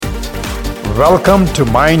Welcome to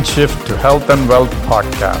Mindshift to Health and Wealth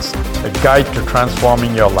podcast, a guide to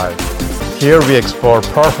transforming your life. Here we explore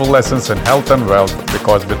powerful lessons in health and wealth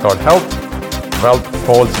because without health, wealth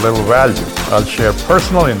holds little value. I'll share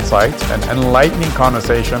personal insights and enlightening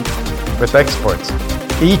conversations with experts.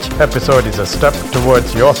 Each episode is a step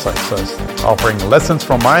towards your success, offering lessons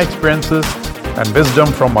from my experiences and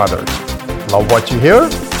wisdom from others. Love what you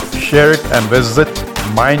hear? Share it and visit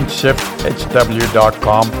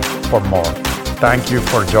mindshift.hw.com for more. Thank you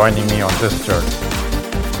for joining me on this journey.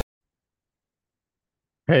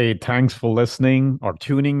 Hey, thanks for listening or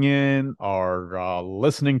tuning in or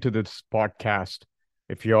listening to this podcast.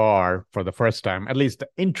 If you are for the first time, at least the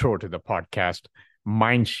intro to the podcast,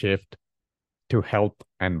 Mindshift to Health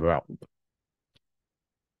and Wealth.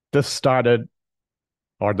 This started,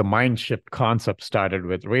 or the Mindshift concept started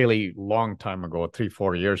with really long time ago,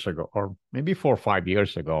 3-4 years ago, or maybe 4 or 5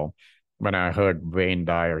 years ago, when I heard Wayne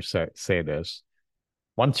Dyer say this.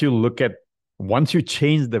 Once you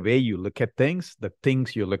change the way you look at things, the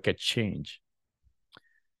things you look at change.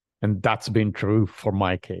 And that's been true for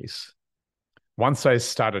my case. Once I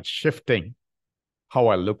started shifting how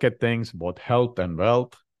I look at things, both health and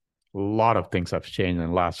wealth, a lot of things have changed in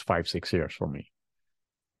the last 5-6 years for me.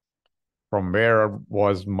 From where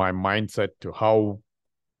was my mindset to how,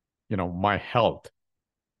 my health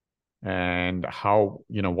and how,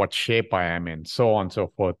 what shape I am in, so on and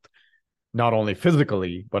so forth, not only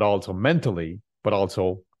physically, but also mentally, but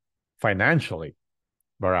also financially,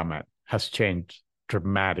 where I'm at, has changed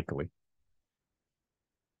dramatically.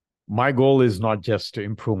 My goal is not just to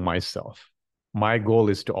improve myself. My goal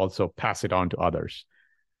is to also pass it on to others,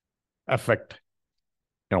 affect,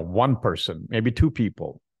 one person, maybe 2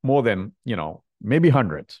 people, more than, maybe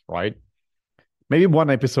hundreds, right? Maybe one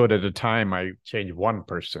episode at a time, I change one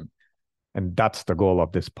person. And that's the goal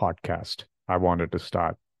of this podcast I wanted to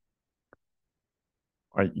start.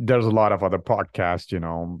 There's a lot of other podcasts,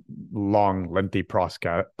 long, lengthy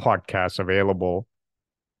podcasts available.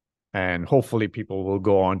 And hopefully people will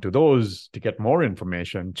go on to those to get more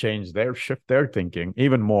information, shift their thinking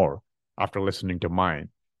even more after listening to mine.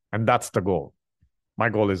 And that's the goal. My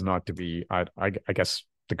goal is not to be, I guess,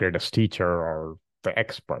 the greatest teacher or the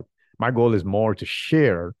expert. My goal is more to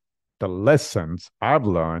share the lessons I've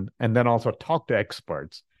learned and then also talk to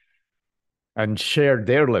experts and share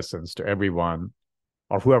their lessons to everyone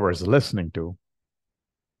or whoever is listening to.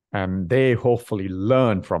 And they hopefully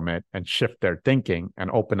learn from it and shift their thinking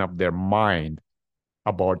and open up their mind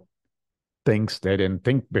about things they didn't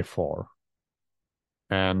think before.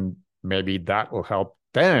 And maybe that will help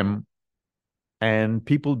them and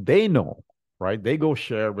people they know, right? They go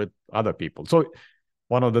share with other people. So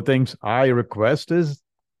one of the things I request is,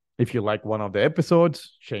 if you like one of the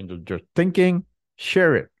episodes, change your thinking,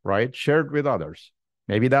 share it, right? Share it with others.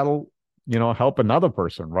 Maybe that'll, help another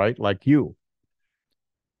person, right? Like you.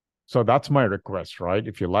 So that's my request, right?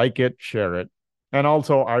 If you like it, share it. And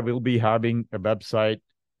also I will be having a website,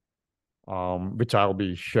 which I'll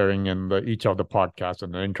be sharing in each of the podcasts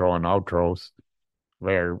and the intro and outros,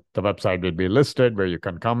 where the website will be listed, where you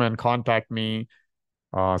can come and contact me,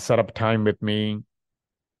 set up time with me,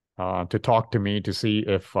 to talk to me to see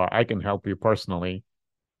if I can help you personally,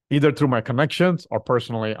 either through my connections or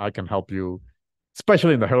personally, I can help you,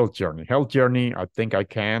 especially in the health journey. Health journey, I think I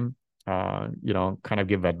can, kind of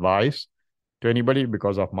give advice to anybody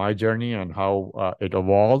because of my journey and how it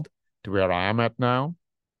evolved to where I am at now,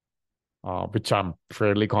 which I'm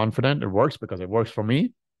fairly confident it works because it works for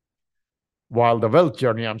me. While the wealth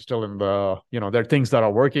journey, I'm still in the, there are things that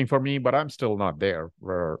are working for me, but I'm still not there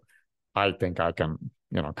where I think I can,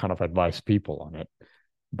 kind of advise people on it.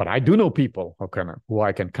 But I do know people who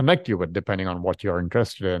I can connect you with depending on what you're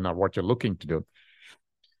interested in or what you're looking to do.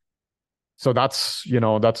 So that's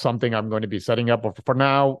something I'm going to be setting up for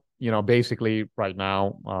now. Basically right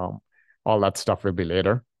now, all that stuff will be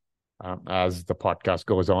later. As the podcast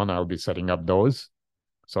goes on, I'll be setting up those.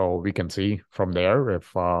 So we can see from there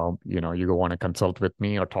if, you want to consult with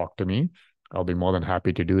me or talk to me, I'll be more than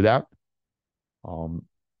happy to do that.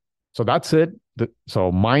 So that's it.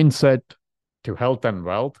 So mindset to health and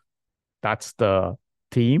wealth, that's the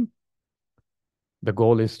theme. The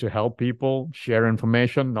goal is to help people share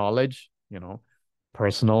information, knowledge,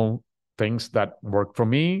 personal things that work for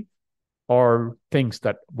me or things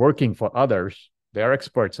that working for others. They're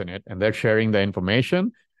experts in it and they're sharing the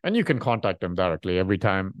information, and you can contact them directly every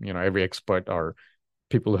time, every expert or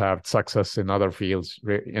people who have success in other fields,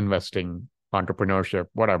 investing, entrepreneurship,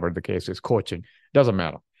 whatever the case is, coaching, doesn't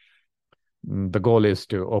matter. The goal is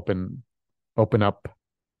to open up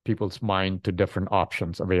people's mind to different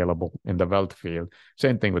options available in the wealth field.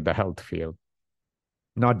 Same thing with the health field.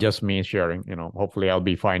 not just me sharing. Hopefully I'll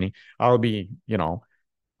be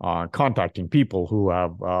contacting people who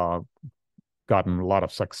have gotten a lot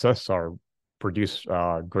of success or produced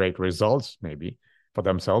great results, maybe for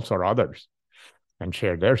themselves or others, and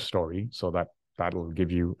share their story, so that'll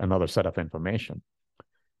give you another set of information.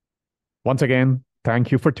 Once again,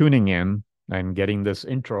 thank you for tuning in and getting this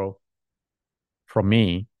intro from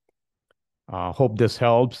me. Hope this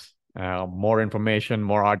helps. More information,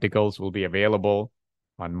 more articles will be available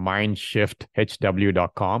on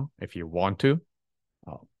mindshift.hw.com if you want to.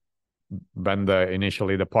 When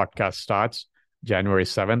initially the podcast starts, January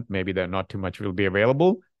 7th, maybe there not too much will be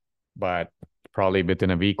available, but probably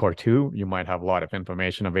within a week or two, you might have a lot of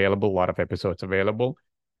information available, a lot of episodes available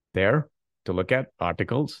there to look at,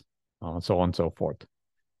 articles, so on and so forth.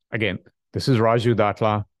 Again, this is Raju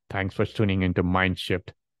Datla. Thanks for tuning into Mindshift,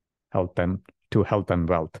 Health and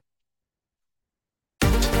Wealth.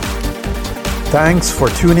 Thanks for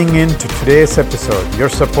tuning in to today's episode. Your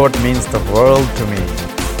support means the world to me.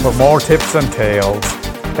 For more tips and tales,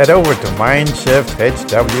 head over to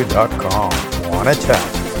mindshift.hw.com. Wanna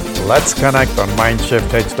chat? Let's connect on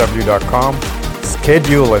mindshift.hw.com.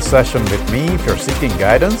 Schedule a session with me if you're seeking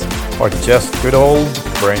guidance or just good old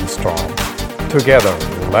brainstorm. Together,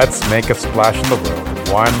 let's make a splash in the world,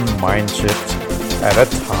 one mind shift at a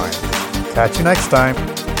time. Catch you next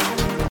time.